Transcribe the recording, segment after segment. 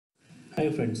Hi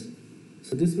friends,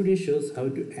 so this video shows how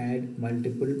to add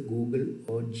multiple Google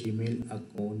or Gmail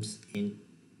accounts in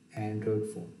Android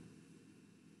phone.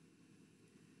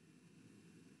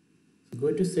 So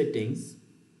go to settings,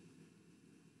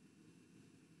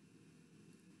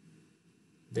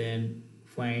 then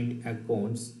find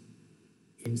accounts.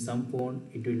 In some phone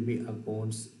it will be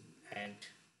accounts and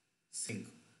sync.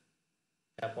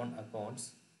 Tap on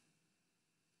accounts.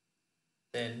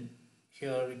 Then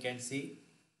here we can see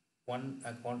one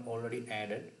account already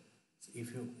added. So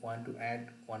if you want to add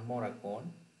one more account,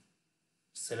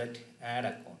 select add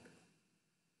account.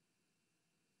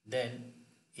 Then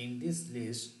in this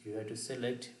list you have to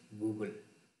select Google.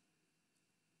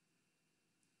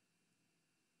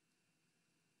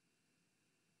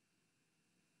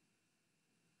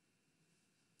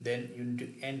 Then you need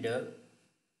to enter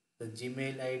the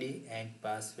Gmail ID and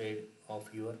password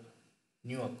of your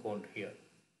new account here.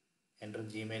 Enter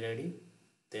Gmail ID,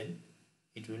 then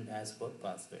it will ask for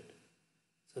password.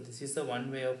 So this is the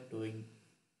one way of doing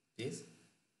this.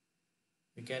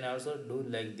 You can also do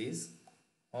like this.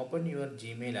 Open your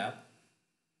Gmail app.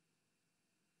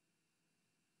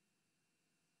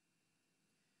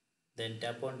 Then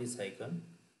tap on this icon.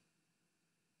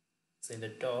 So in the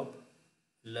top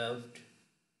left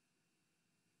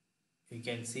you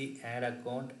can see add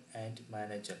account and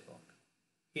manage account.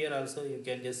 Here also you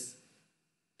can just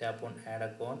tap on add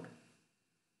account,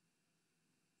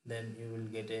 then you will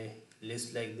get a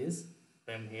list like this.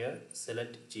 From here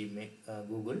select Gmail,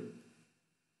 Google,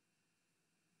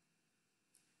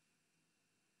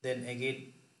 then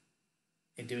again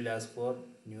it will ask for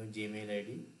new Gmail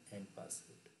ID and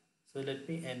password. So let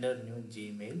me enter new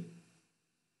Gmail.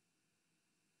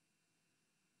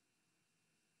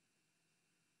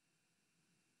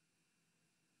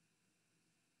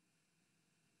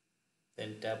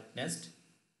 Then tap next.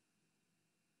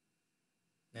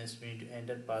 Next we need to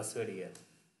enter password here.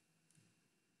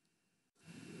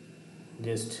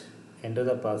 Just enter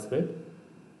the password,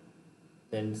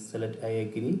 then select I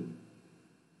agree.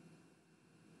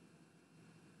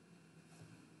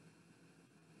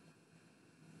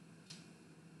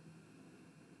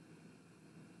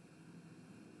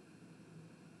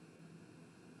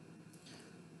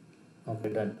 Okay,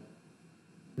 done.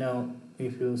 Now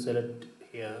if you select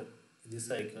here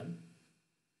this icon,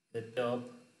 the top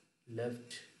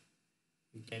left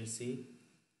you can see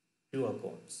two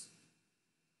accounts.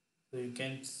 So you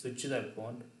can switch the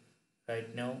account.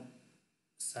 Right now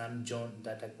Sam John,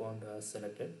 that account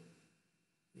selected.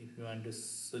 If you want to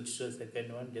switch to the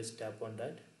second one, just tap on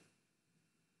that.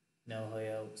 Now I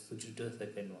have switched to the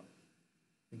second one.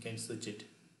 You can switch it.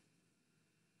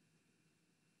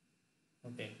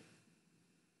 Okay.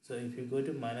 So if you go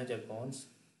to manage accounts,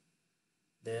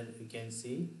 there you can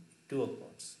see two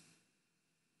accounts.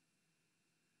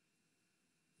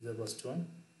 The first one,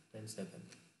 then second.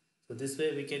 So this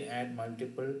way we can add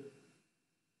multiple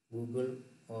Google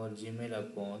or Gmail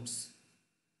accounts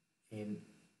in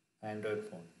Android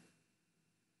phone.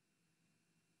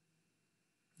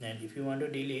 And if you want to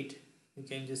delete, you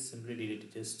can just simply delete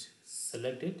it. Just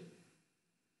select it,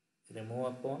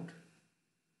 remove account,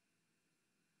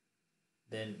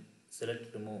 then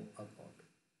select remove account.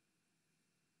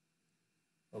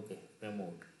 Okay,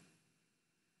 removed.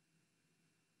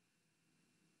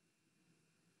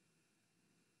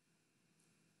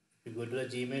 If you go to the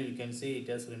Gmail, you can see it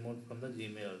has removed from the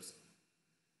Gmail also.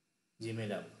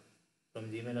 Gmail app.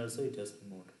 From Gmail also it has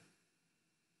removed.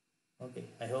 Okay,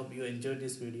 I hope you enjoyed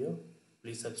this video.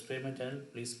 Please subscribe my channel.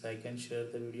 Please like and share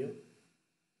the video.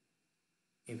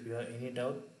 If you have any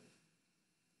doubt,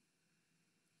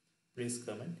 please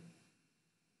comment.